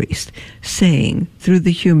high priest saying through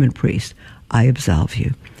the human priest, I absolve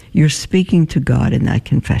you. You're speaking to God in that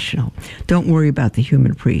confessional. Don't worry about the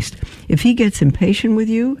human priest. If he gets impatient with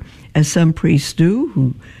you, as some priests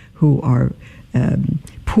do, who are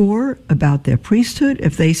poor about their priesthood,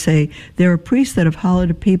 if they say there are priests that have hollered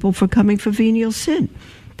at people for coming for venial sin.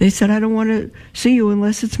 They said, I don't want to see you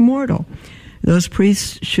unless it's mortal. Those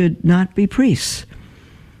priests should not be priests.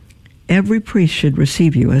 Every priest should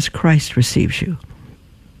receive you as Christ receives you.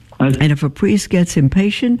 And if a priest gets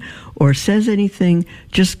impatient or says anything,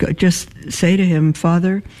 just say to him,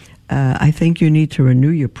 Father, I think you need to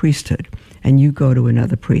renew your priesthood, and you go to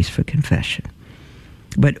another priest for confession.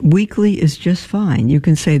 But weekly is just fine. You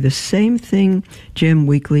can say the same thing, Jim,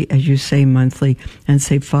 weekly as you say monthly, and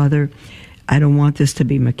say, Father, I don't want this to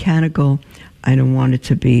be mechanical. I don't want it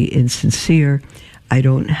to be insincere. I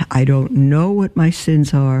don't know what my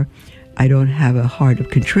sins are. I don't have a heart of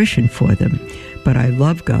contrition for them. But I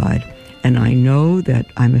love God, and I know that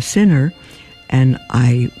I'm a sinner, and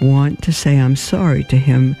I want to say I'm sorry to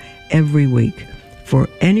Him every week for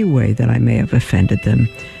any way that I may have offended them.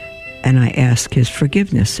 And I ask His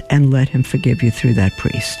forgiveness, and let Him forgive you through that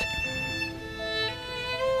priest.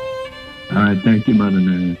 All right, thank you, Mother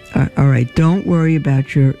Mary. All right, don't worry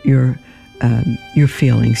about your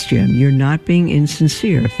feelings, Jim. You're not being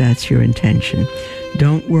insincere if that's your intention.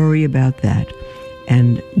 Don't worry about that,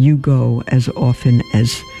 and you go as often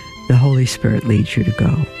as the Holy Spirit leads you to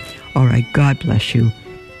go. All right, God bless you.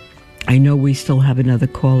 I know we still have another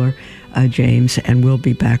caller, James, and we'll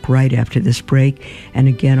be back right after this break. And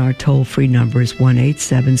again, our toll-free number is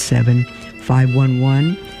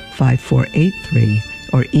 1-877-511-56 5483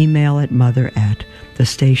 or email at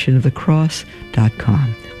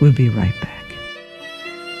mother@thestationofthecross.com. We'll be right back.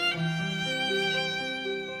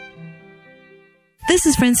 This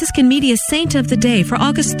is Franciscan Media's Saint of the Day for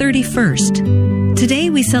August 31st.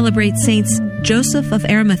 Today we celebrate Saints Joseph of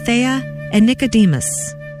Arimathea and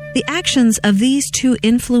Nicodemus. The actions of these two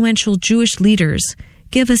influential Jewish leaders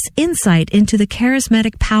give us insight into the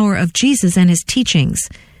charismatic power of Jesus and his teachings,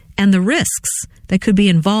 and the risks that could be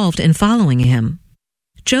involved in following him.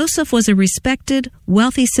 Joseph was a respected,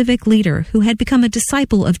 wealthy civic leader who had become a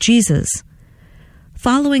disciple of Jesus.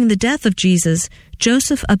 Following the death of Jesus,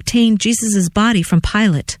 Joseph obtained Jesus' body from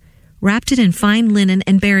Pilate, wrapped it in fine linen,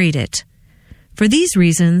 and buried it. For these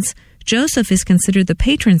reasons, Joseph is considered the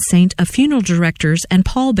patron saint of funeral directors and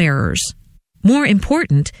pallbearers. More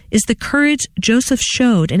important is the courage Joseph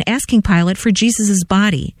showed in asking Pilate for Jesus'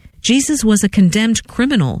 body. Jesus was a condemned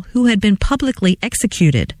criminal who had been publicly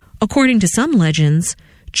executed. According to some legends,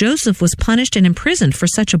 Joseph was punished and imprisoned for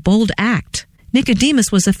such a bold act.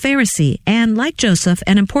 Nicodemus was a Pharisee and, like Joseph,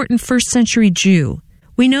 an important first-century Jew.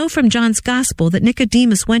 We know from John's Gospel that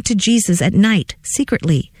Nicodemus went to Jesus at night,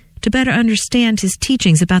 secretly, to better understand his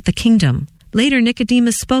teachings about the kingdom. Later,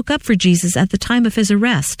 Nicodemus spoke up for Jesus at the time of his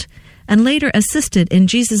arrest, and later assisted in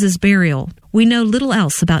Jesus' burial. We know little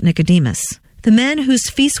else about Nicodemus. The men whose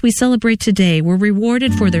feast we celebrate today were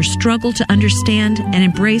rewarded for their struggle to understand and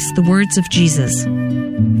embrace the words of Jesus.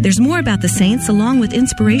 There's more about the saints, along with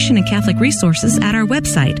inspiration and Catholic resources, at our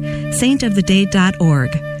website,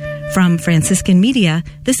 saintoftheday.org. From Franciscan Media,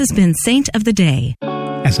 this has been Saint of the Day.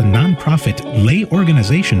 As a nonprofit lay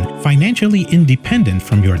organization financially independent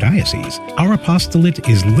from your diocese, our apostolate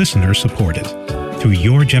is listener-supported. Through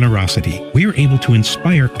your generosity, we are able to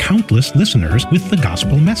inspire countless listeners with the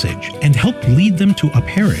gospel message and help lead them to a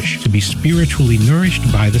parish to be spiritually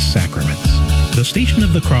nourished by the sacraments. The Station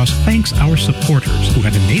of the Cross thanks our supporters who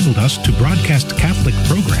have enabled us to broadcast Catholic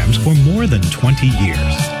programs for more than 20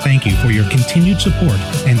 years. Thank you for your continued support,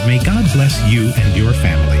 and may God bless you and your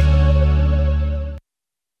family.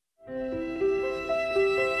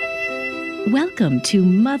 Welcome to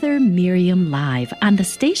Mother Miriam Live on the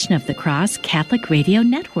Station of the Cross Catholic Radio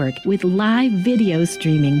Network, with live video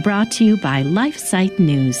streaming brought to you by LifeSite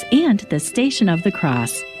News and the Station of the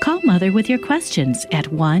Cross. Call Mother with your questions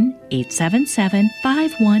at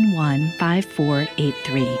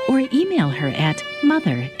 1-877-511-5483 or email her at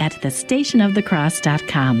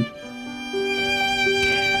mother@thestationofthecross.com.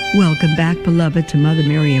 Welcome back, beloved, to Mother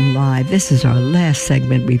Miriam Live. This is our last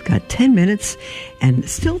segment. We've got 10 minutes and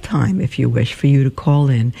still time, if you wish, for you to call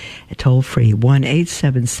in toll free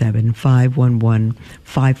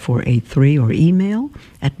 1-877-511-5483 or email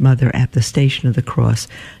at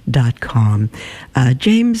mother@thestationofthecross.com.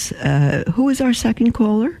 James, who is our second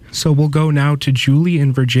caller? So we'll go now to Julie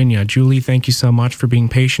in Virginia. Julie, thank you so much for being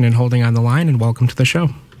patient and holding on the line, and welcome to the show.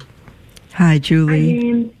 Hi, Julie. Hi,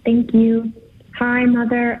 James. Thank you. Hi,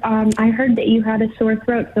 Mother. I heard that you had a sore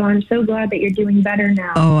throat, so I'm so glad that you're doing better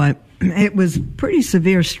now. Oh, it was pretty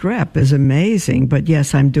severe strep. It's amazing. But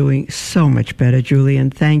yes, I'm doing so much better, Julie,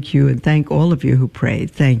 and thank you, and thank all of you who prayed.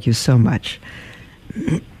 Thank you so much.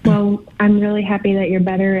 Well, I'm really happy that you're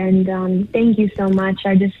better, and thank you so much.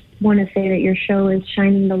 I just want to say that your show is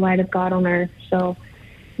shining the light of God on earth, so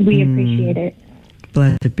we appreciate it.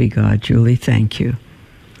 Blessed be God, Julie. Thank you.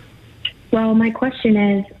 Well, my question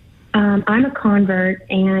is, I'm a convert,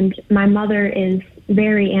 and my mother is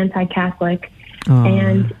very anti-Catholic.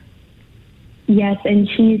 And yes, and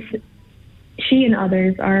she and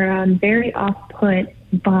others are very off-put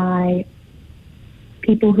by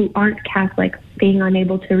people who aren't Catholic being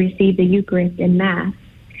unable to receive the Eucharist in Mass.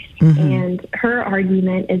 Mm-hmm. And her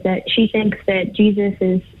argument is that she thinks that Jesus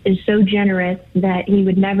is so generous that he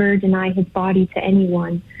would never deny his body to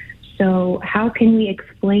anyone. So how can we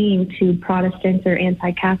explain to Protestants or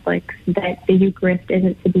anti-Catholics that the Eucharist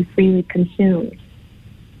isn't to be freely consumed?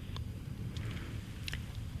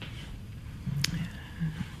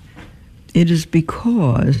 It is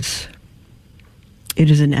because it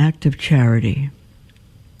is an act of charity.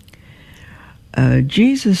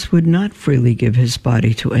 Jesus would not freely give his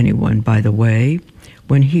body to anyone, by the way.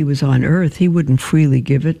 When he was on earth, he wouldn't freely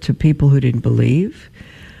give it to people who didn't believe,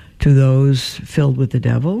 to those filled with the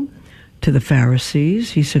devil, to the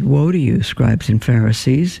Pharisees. He said, "Woe to you, scribes and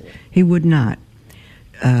Pharisees." He would not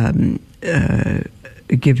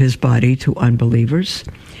give his body to unbelievers.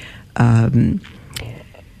 And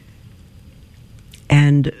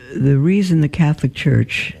the reason the Catholic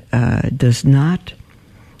Church does not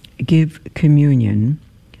give communion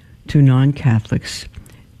to non-Catholics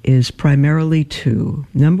is primarily two.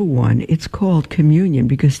 Number one, it's called communion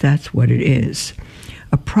because that's what it is.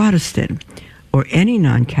 A Protestant or any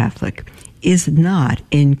non-Catholic is not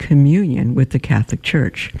in communion with the Catholic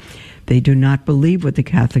Church. They do not believe what the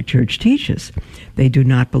Catholic Church teaches. They do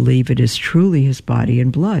not believe it is truly his body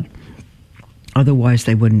and blood. Otherwise,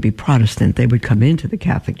 they wouldn't be Protestant. They would come into the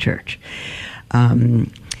Catholic Church.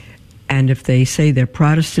 And if they say they're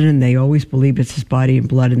Protestant and they always believe it's his body and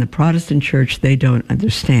blood in the Protestant Church, they don't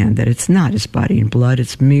understand that it's not his body and blood.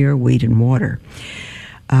 It's mere wheat and water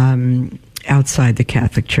outside the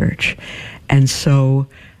Catholic Church. And so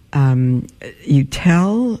you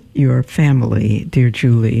tell your family, dear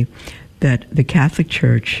Julie, that the Catholic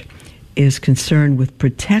Church is concerned with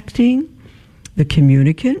protecting the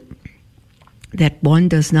communicant, that one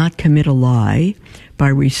does not commit a lie by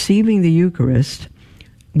receiving the Eucharist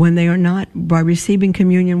when they are not, by receiving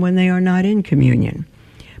communion when they are not in communion,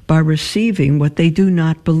 by receiving what they do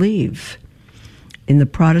not believe. In the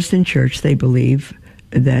Protestant Church, they believe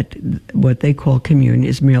that what they call communion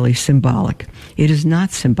is merely symbolic. It is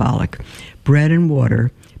not symbolic. Bread and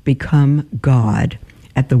water become God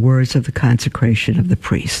at the words of the consecration of the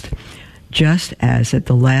priest. Just as at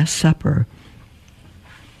the Last Supper,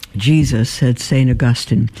 Jesus, said St.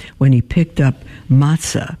 Augustine, when he picked up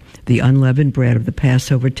matzah, the unleavened bread of the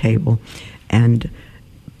Passover table, and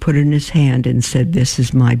put it in his hand and said, "This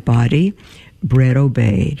is my body," bread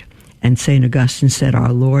obeyed. And St. Augustine said,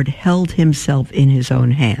 our Lord held himself in his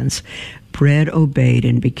own hands. Bread obeyed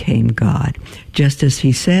and became God. Just as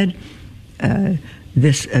he said,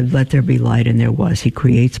 let there be light, and there was. He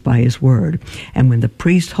creates by his word. And when the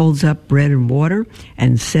priest holds up bread and water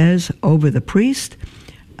and says over the priest,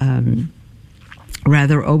 over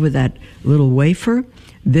that little wafer,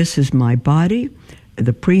 "This is my body,"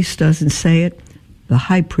 the priest doesn't say it. The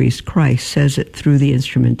high priest, Christ, says it through the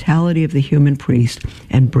instrumentality of the human priest,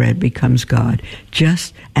 and bread becomes God.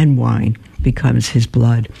 And wine becomes his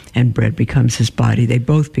blood, and bread becomes his body. They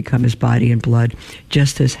both become his body and blood,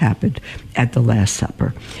 just as happened at the Last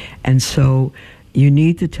Supper. And so you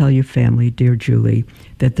need to tell your family, dear Julie,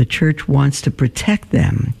 that the Church wants to protect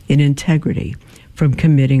them in integrity from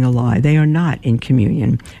committing a lie. They are not in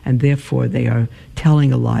communion, and therefore they are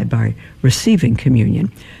telling a lie by receiving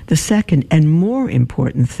communion. The second and more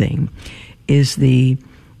important thing is the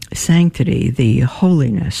sanctity, the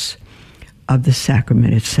holiness of the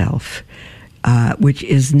sacrament itself, which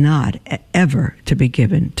is not ever to be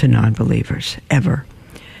given to non-believers, ever.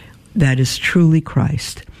 That is truly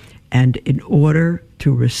Christ. And in order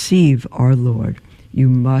to receive our Lord, you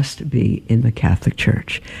must be in the Catholic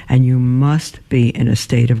Church, and you must be in a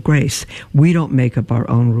state of grace. We don't make up our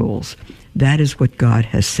own rules. That is what God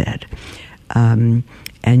has said.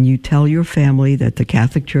 And you tell your family that the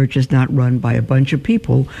Catholic Church is not run by a bunch of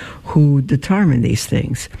people who determine these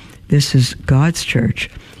things. This is God's church.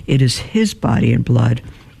 It is his body and blood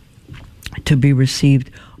to be received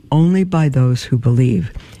only by those who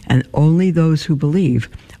believe. And only those who believe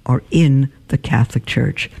are in the Catholic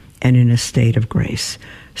Church and in a state of grace.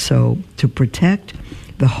 So to protect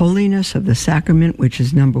the holiness of the sacrament, which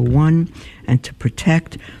is number one, and to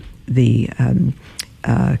protect the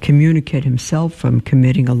communicant himself from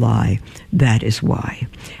committing a lie, that is why.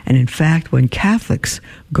 And in fact, when Catholics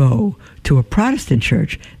go to a Protestant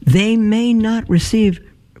church, they may not receive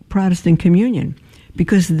Protestant communion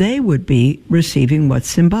because they would be receiving what's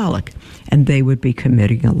symbolic, and they would be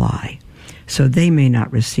committing a lie. So they may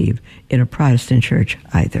not receive in a Protestant church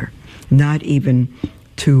either, not even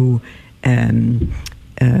to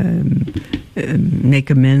make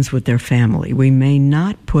amends with their family. We may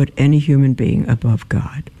not put any human being above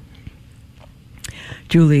God.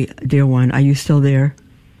 Julie, dear one, are you still there?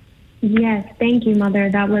 Yes, thank you, Mother.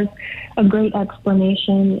 That was a great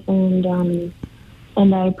explanation,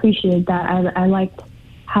 and I appreciate that. I liked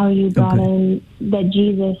how you brought in that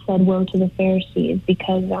Jesus said, "Woe to the Pharisees,"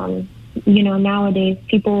 because nowadays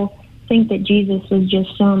people think that Jesus was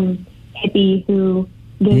just some hippie who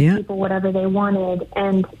gave people whatever they wanted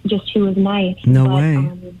and just who was nice. No way.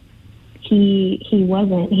 He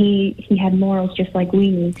wasn't. He had morals just like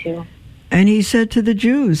we need to. And he said to the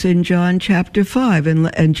Jews in John chapter 5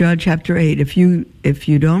 and John chapter 8, if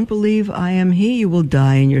you don't believe I am he, you will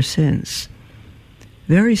die in your sins.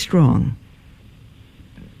 Very strong.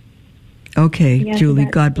 Okay, yes, Julie,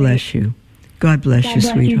 God bless you. God bless you,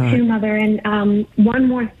 sweetheart. God bless you too, Mother. And one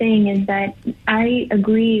more thing is that I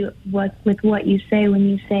agree with what you say when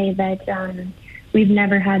you say that we've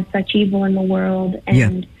never had such evil in the world,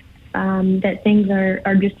 and that things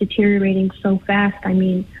are just deteriorating so fast. I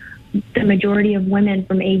mean, the majority of women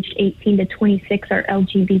from age 18 to 26 are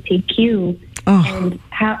LGBTQ. And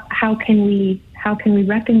how can we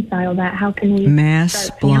reconcile that? How can we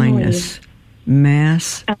mass blindness?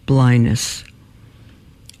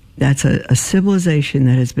 That's a civilization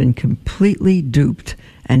that has been completely duped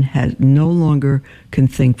and has no longer can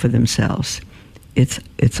think for themselves. It's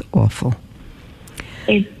awful.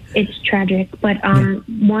 It's tragic, but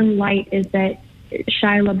one light is that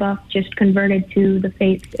Shia LaBeouf just converted to the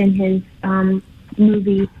faith in his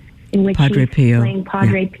movie in which Padre he's Pio. playing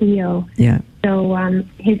Padre Pio. Yeah. So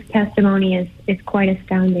his testimony is quite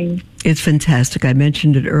astounding. It's fantastic. I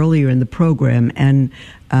mentioned it earlier in the program, and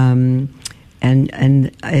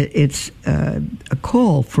it's a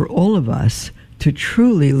call for all of us to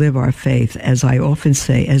truly live our faith, as I often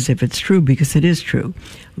say, as if it's true, because it is true.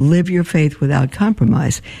 Live your faith without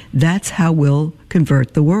compromise. That's how we'll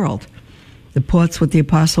convert the world. That's what the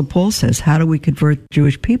Apostle Paul says. How do we convert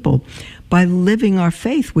Jewish people? By living our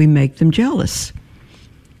faith, we make them jealous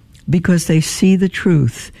because they see the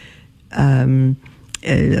truth, a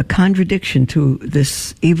contradiction to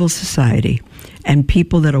this evil society, and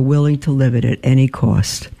people that are willing to live it at any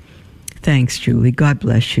cost. Thanks, Julie. God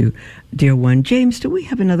bless you, dear one. James, do we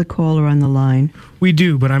have another caller on the line? We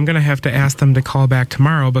do, but I'm going to have to ask them to call back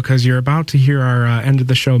tomorrow because you're about to hear our end of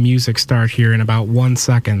the show music start here in about 1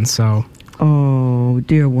 second. So, oh,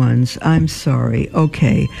 dear ones, I'm sorry.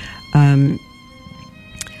 Okay,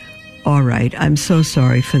 all right. I'm so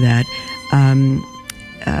sorry for that.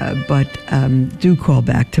 But do call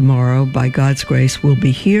back tomorrow. By God's grace, we'll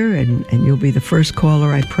be here, and you'll be the first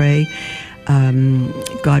caller, I pray.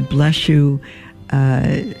 God bless you.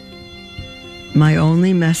 My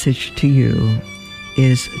only message to you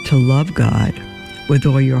is to love God with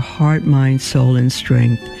all your heart, mind, soul, and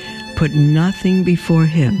strength. Put nothing before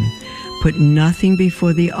Him. Put nothing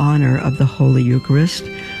before the honor of the Holy Eucharist.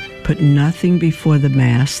 Put nothing before the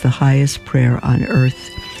Mass, the highest prayer on earth.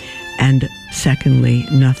 And secondly,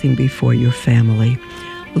 nothing before your family.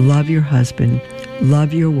 Love your husband.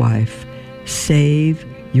 Love your wife. Save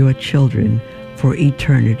your children for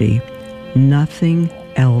eternity. Nothing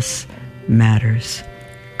else matters.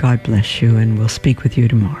 God bless you, and we'll speak with you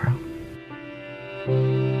tomorrow.